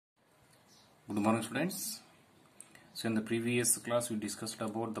Good morning, students. So in the previous class we discussed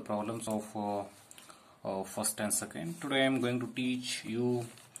about the problems of first and second. Today I am going to teach you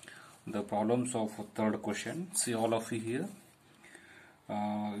the problems of third question. See all of you here.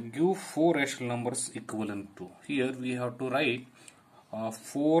 Give four rational numbers equivalent to. Here we have to write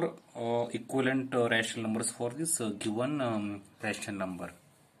four equivalent rational numbers for this given rational number.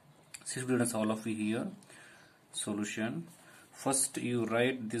 See students, all of you here. Solution. First you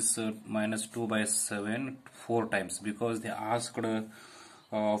write this minus 2 by 7 four times because they asked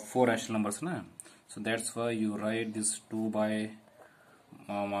four rational numbers, na? So that's why you write this 2 by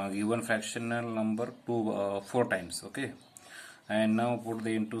given fractional number four times. Okay, and now put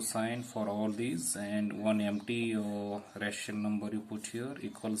the into sign for all these, and one empty rational number you put here,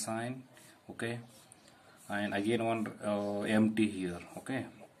 equal sign. Okay, and again one empty here. Okay,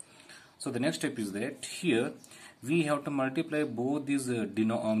 so the next step is that here we have to multiply both these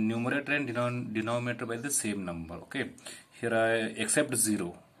numerator and denominator by the same number. Okay, here except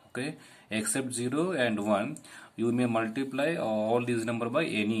 0. Okay, except 0 and 1 you may multiply all these number by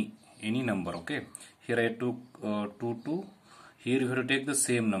any number. Okay, here I took 2. Here you have to take the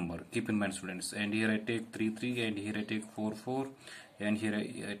same number, keep in mind students, and here I take 3, and here I take 4, and here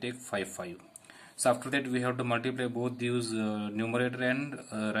I take 5. So after that we have to multiply both these numerator and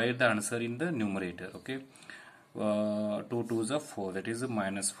write the answer in the numerator. Okay, 2 2s are 4, that is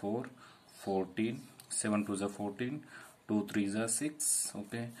minus 4, 14, 7 2s are 14, 2 3s are 6,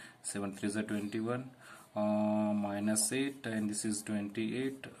 okay, 7 3s are 21, minus 8, and this is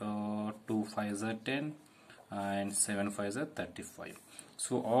 28, 2 5s are 10, and 7 5s are 35.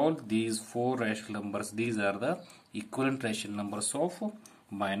 So all these four rational numbers, these are the equivalent rational numbers of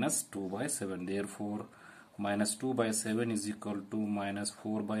minus 2 by 7. Therefore minus 2 by 7 is equal to minus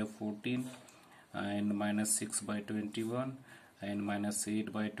 4 by 14, and minus 6 by 21, and minus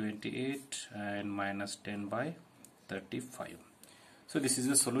 8 by 28, and minus 10 by 35. So this is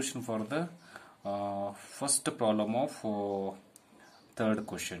the solution for the first problem of third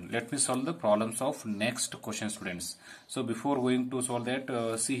question. Let me solve the problems of next question, students. So before going to solve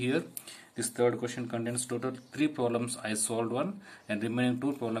that, see here, this third question contains total 3 problems. I solved one, and remaining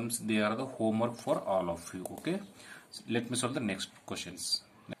 2 problems, they are the homework for all of you. Okay, so let me solve the next questions.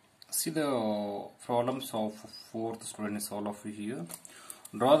 See the problems of fourth, students, all of you here.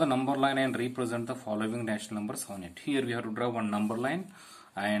 Draw the number line and represent the following rational numbers on it. Here we have to draw one number line,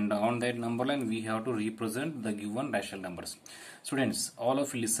 and on that number line we have to represent the given rational numbers. Students, all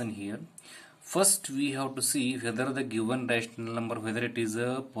of you listen here. First we have to see whether the given rational number, whether it is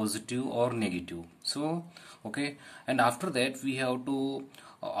a positive or negative. So okay, and after that we have to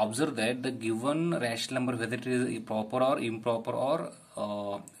observe that the given rational number, whether it is proper or improper, or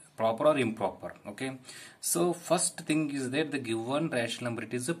proper or improper. Okay, so first thing is that the given rational number,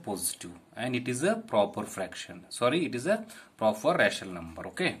 it is a positive and it is a proper fraction. Sorry, it is a proper rational number.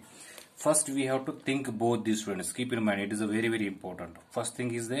 Okay, first we have to think both these, students. Keep in mind, it is a very important. First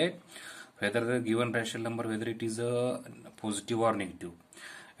thing is that whether the given rational number, whether it is a positive or negative,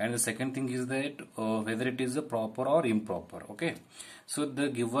 and the second thing is that whether it is a proper or improper. Okay, so the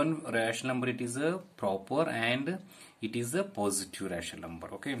given rational number, it is a proper and it is a positive rational number.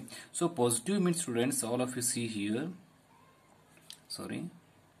 Okay, so positive means, students, all of you see here, sorry,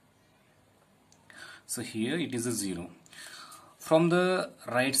 so here it is a 0. From the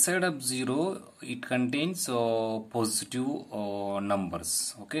right side of 0, it contains positive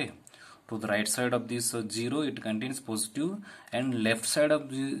numbers. Okay, to the right side of this 0, it contains positive, and left side of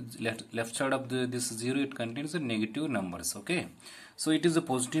the this 0, it contains the negative numbers. Okay, so it is a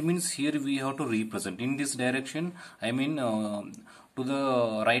positive means here we have to represent in this direction. I mean to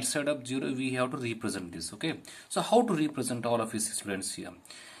the right side of 0 we have to represent this. Okay, so how to represent, all of you students here?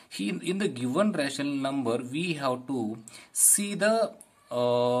 In the given rational number we have to see the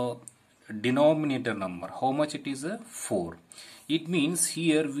denominator number, how much it is, 4. It means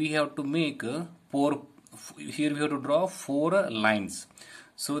here we have to make here we have to draw 4 lines.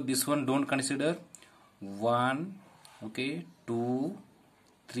 So this one don't consider, 1, okay, 2,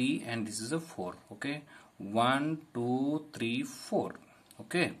 3, and this is a 4. Okay, 1 2 3 4.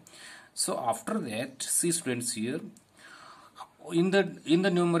 Okay, so after that, see students, here in the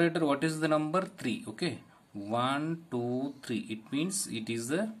numerator, what is the number? 3. Okay, 1 2 3, it means it is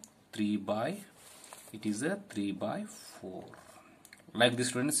a 3 by 4. Like this,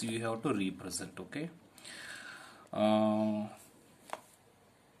 students, you have to represent. Okay,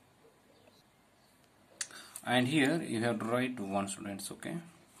 and here you have to write 1, students. Okay,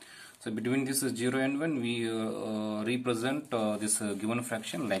 so between this 0 and 1 we represent this given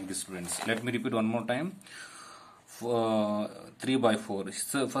fraction like this, students. Let me repeat one more time. 3 by 4.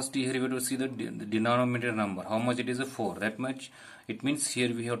 So first here we have to see the denominator number. How much it is? A 4. That much. It means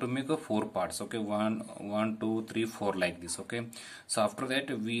here we have to make a 4 parts. Okay, 1, 2, 3, 4 like this. Okay. So after that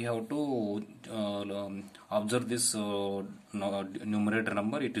we have to observe this numerator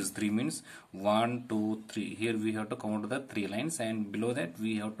number. It is 3 means 1, 2, 3. Here we have to count the 3 lines, and below that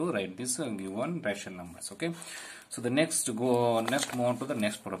we have to write this given rational numbers. Okay. So the next move on to the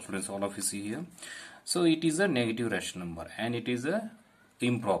next problem, students. All of you see here. So it is a negative rational number and it is a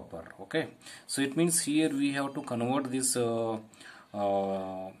improper. Okay. So it means here we have to convert this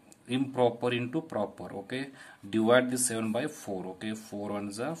improper into proper. Okay. Divide this 7 by 4. Okay. 4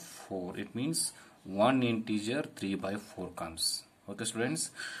 ones are 4. It means one integer 3 by 4 comes. Okay,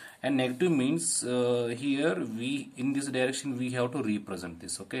 students. And negative means here we in this direction we have to represent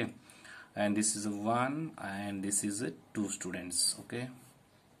this. Okay. And this is a 1 and this is a 2, students. Okay.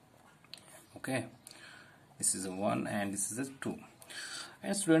 Okay. This is a 1 and this is a 2.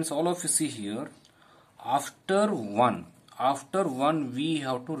 And students, all of you see here, after 1 we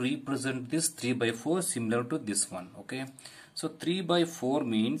have to represent this 3 by 4 similar to this one. Okay. So 3 by 4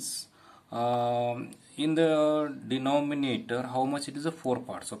 means in the denominator how much it is? A 4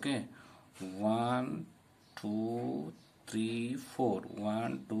 parts. Okay. 1, 2, 3, 4.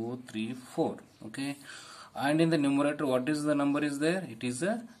 1, 2, 3, 4. Okay. And in the numerator what is the number is there? It is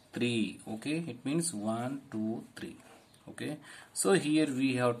a 3. Okay. It means 1, 2, 3. Okay. So here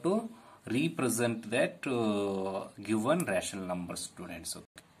we have to represent that given rational number, students.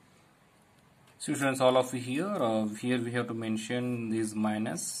 Okay. So students, all of you here, here we have to mention this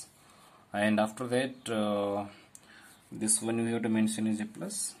minus, and after that this one we have to mention is a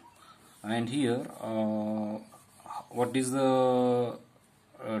plus, and here what is the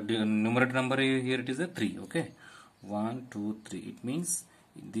numerator number here? It is a 3. Okay. 1, 2, 3. It means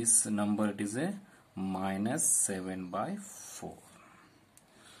this number it is a minus 7 by 4.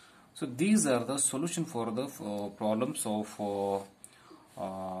 So these are the solution for the problems of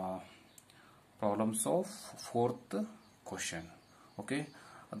fourth question. Okay.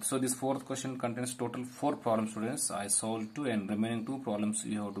 So this fourth question contains total 4 problems, students. I solved 2 and remaining 2 problems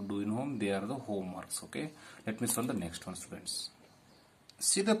you have to do in home. They are the homeworks. Okay. Let me solve the next one, students.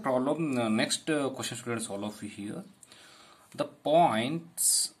 See the problem. Next question, students. All of you here. The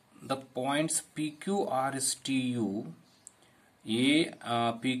points PQ, R, S, T, U,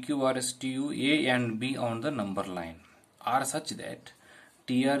 PQ, R, S, T, U, A and B on the number line are such that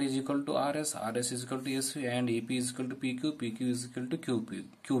TR is equal to RS, RS is equal to SV, and AP is equal to PQ, PQ is equal to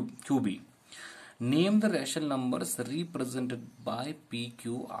QB. Name the rational numbers represented by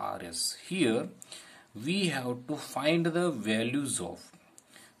PQRS. Here we have to find the values of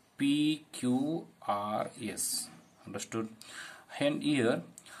PQRS. Understood? And here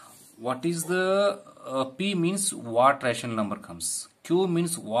what is the P means what rational number comes, Q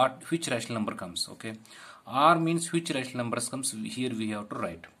means which rational number comes. Okay. R means which rational numbers comes. Here we have to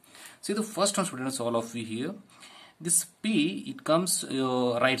write. See the first one, students, all of you here, this P it comes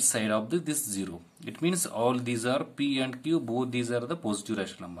right side of this 0. It means all these are P and Q, both these are the positive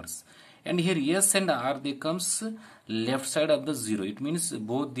rational numbers. And here S and R they comes left side of the 0. It means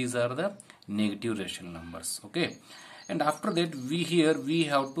both these are the negative rational numbers. Okay. And after that we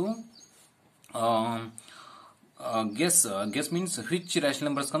have to guess means which rational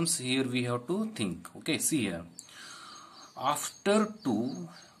numbers comes. Here we have to think. Okay, see here, after 2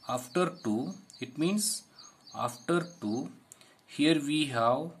 it means after 2 here we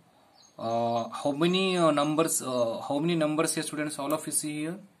have how many numbers here, students? All of you see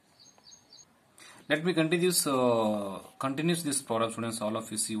here. Let me continue this problem, students. All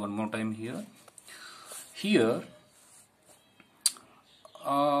of you see one more time here. Here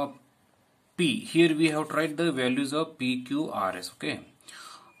P, here we have to write the values of P, Q, R, S. Okay.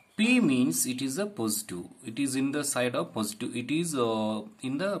 P means it is a positive. It is in the side of positive. It is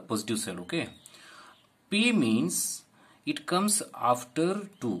in the positive side. Okay. P means it comes after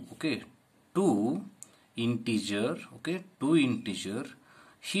 2. Okay. 2 integer. Okay. 2 integer.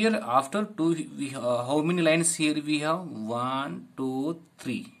 Here after 2 we how many lines here we have? 1, 2,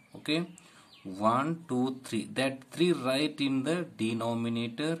 3. Okay. 1, 2, 3. That 3 right in the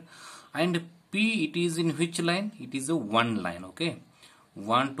denominator. And P it is in which line? It is a 1 line. Okay.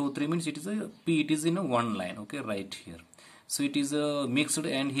 1, 2, 3 means it is a P. It is in a 1 line. Okay, right here. So it is a mixed,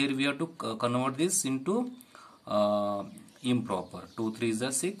 and here we have to convert this into improper. 2, 3 is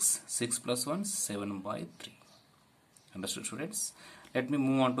a 6. 6 plus 1, 7 by 3. Understood, students? Let me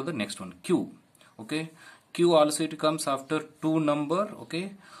move on to the next one. Q. Okay. Q also it comes after 2 number.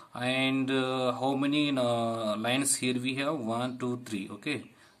 Okay. And how many lines here we have? 1, 2, 3. Okay.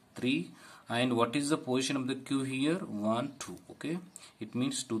 3. And what is the position of the q here? 1 2. Okay, it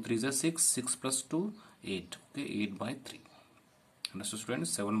means 2 3 is 6, 6 plus 2 8. Okay, 8 by 3. Understood,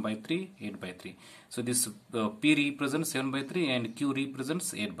 students? 7 by 3, 8 by 3. So this P represents 7 by 3 and Q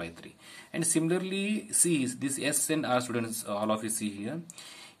represents 8 by 3. And similarly, see this S and R, students, all of you see here.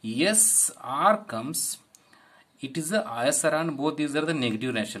 S R comes, it is the S R and both these are the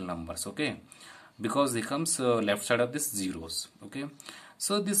negative rational numbers, okay? Because it comes left side of this zeros, okay?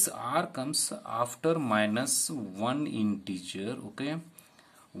 So this R comes after minus 1 integer, okay?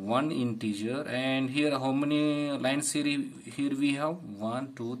 1 integer, and here how many lines here we have?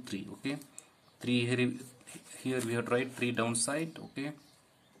 1 2 3, okay? 3 here we have to write 3 downside, okay?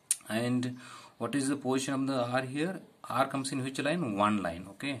 And what is the position of the R here? R comes in which line? One line,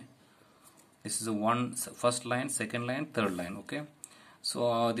 okay? This is the first line, second line, third line, okay?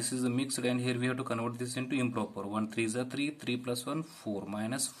 So this is the mixed, and here we have to convert this into improper. 1 3 is a 3, 3 plus 1 4,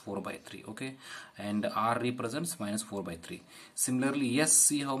 minus 4 by 3, okay? And R represents minus 4 by 3. Similarly, S,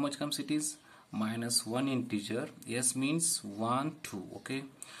 see how much comes? It is minus 1 integer. S means 1 2, okay?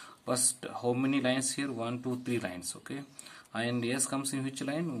 First, how many lines here? 1 2 3 lines, okay? And S comes in which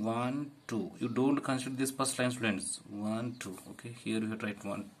line? 1 2. You don't consider this first line, students. 1 2, okay? Here we have to write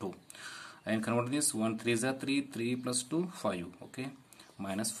 1 2, and convert this. 1 3 is a 3, 3 plus 2 5, okay?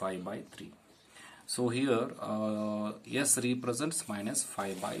 Minus 5 by 3. So here S represents minus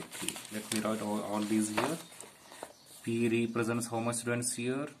 5 by 3. Let me write all these here. P represents how much, students,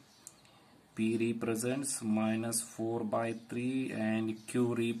 here? P represents minus 4 by 3, and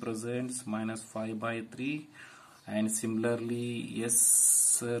Q represents minus 5 by 3, and similarly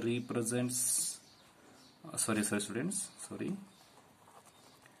S represents sorry students, sorry,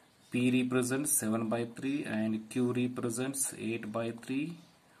 P represents 7 by 3, and Q represents 8 by 3,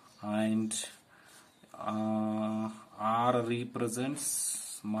 and R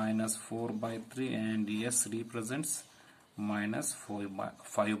represents minus 4 by 3, and S represents minus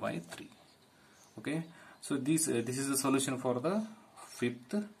 5 by 3. Okay, so this is the solution for the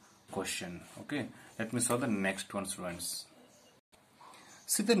fifth question. Okay, let me solve the next one, students.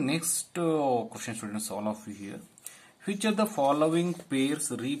 See the next question, students, all of you here. Which of the following pairs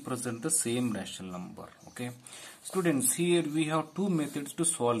represent the same rational number? Okay, students, here we have two methods to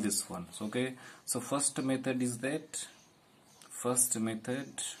solve this one. Okay, so first method is that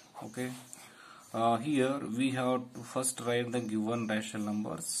okay, here we have to first write the given rational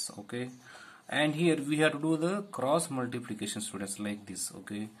numbers, okay, and here we have to do the cross multiplication, students, like this.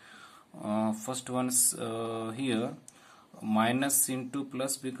 Okay, first one's here minus into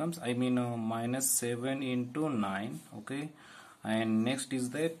plus becomes, minus 7 into 9, okay, and next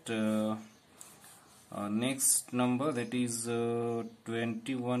is that next number, that is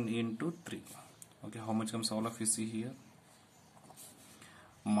 21 into 3. Okay, how much comes? All of you see here,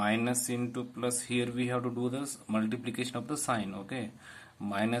 minus into plus. Here we have to do the multiplication of the sign, okay,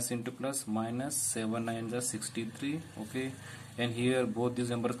 minus into plus, minus 7 9 is 63, okay, and here both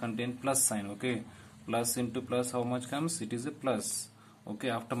these numbers contain plus sign, okay. Plus into plus, how much comes? It is a plus,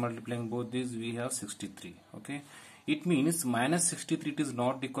 okay. After multiplying both these, we have 63, okay. It means minus 63 is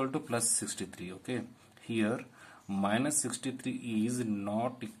not equal to plus 63, okay. Here minus 63 is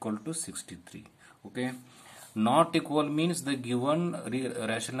not equal to 63, okay. Not equal means the given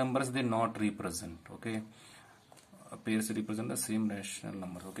rational numbers, they not represent, okay. Pairs represent the same rational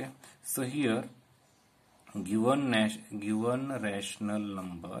number, okay. So here given rational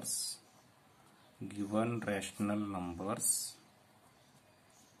numbers not represent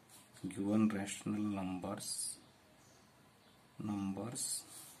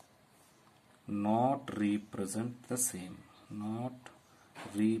the same,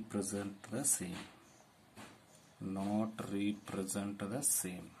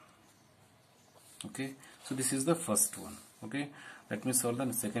 okay. So this is the first one, okay. Let me solve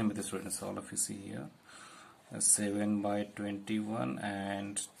the second method, students. All of you see here, 7 by 21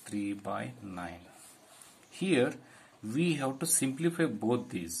 and 3 by 9. Here we have to simplify both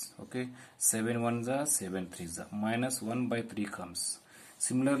these, okay. 7 1s are 7 3s are, minus 1 by 3 comes.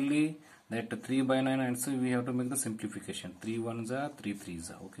 Similarly, that 3 by 9 answer, we have to make the simplification. 3 1s are 3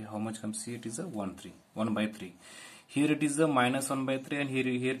 3s are, okay. How much comes here? It is a 1 by 3. Here it is a minus 1 by 3, and here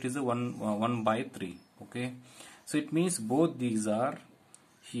it is a 1 by 3, okay. So it means both these are,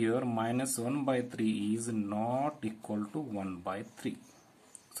 here minus 1 by 3 is not equal to 1 by 3.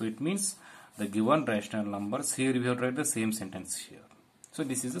 So it means the given rational numbers, here we have to write the same sentence here. So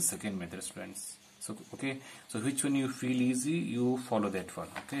this is the second method, friends. So okay, so which one you feel easy, you follow that one,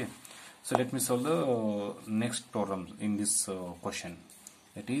 okay. So let me solve the next problem in this question.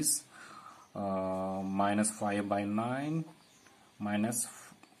 That is minus 5 by 9 minus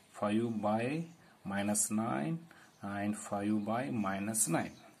 5 by minus 9 and 5 by minus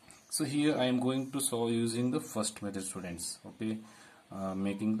 9. So here I am going to solve using the first method, students. Okay,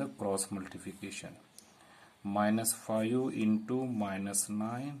 making the cross multiplication. Minus 5 into minus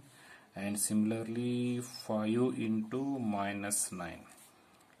 9 and similarly 5 into minus 9.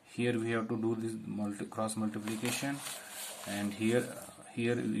 Here we have to do this cross multiplication, and here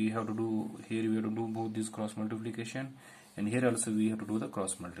we have to do both this cross multiplication, and here also we have to do the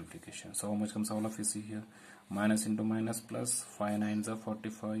cross multiplication. So how much comes all of you see here? Minus into minus plus, 5 9s are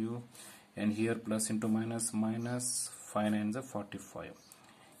 45, and here plus into minus minus, 5 9s are 45.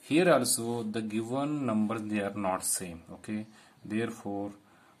 Here also the given numbers, they are not same. Okay, therefore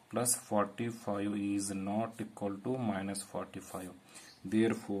plus 45 is not equal to minus 45.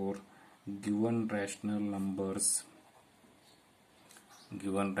 Therefore given rational numbers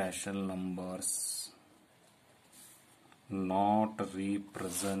not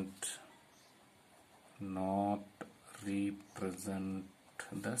represent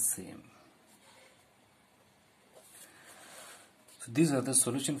the same. So these are the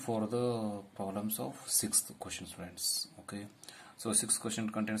solution for the problems of sixth question, friends. Okay, so sixth question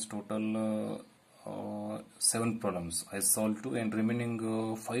contains total 7 problems. I solved 2, and remaining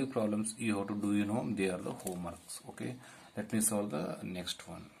 5 problems you have to do. They are the homeworks. Okay, let me solve the next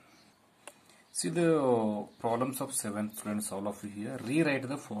one. See the problems of 7th, students, all of you here. Rewrite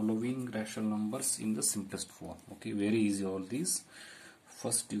the following rational numbers in the simplest form. Okay, very easy all these.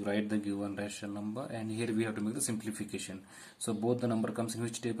 First you write the given rational number, and here we have to make the simplification. So both the number comes in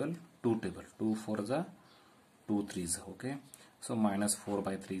which table? 2 table. 2 4s are 2 3s. Okay, so minus 4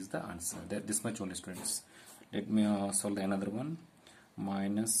 by 3 is the answer. This much only, students. Let me solve another one.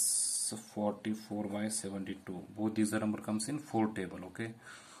 Minus 44 by 72. Both these number comes in 4 table. Okay,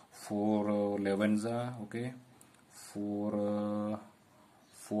 4 11s are, okay, 4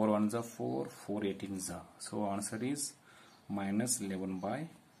 1s are 4, 4 18s are. So answer is minus 11 by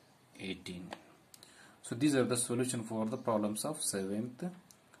 18. So these are the solution for the problems of 7th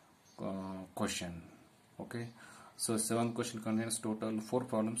question. Okay, so 7th question contains total 4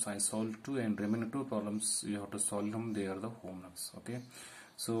 problems. I solved 2, and remaining 2 problems you have to solve them. They are the homeworks. Okay,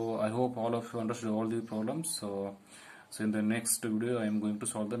 so I hope all of you understood all the problems. So in the next video I am going to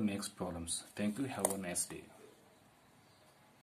solve the next problems. Thank you. Have a nice day.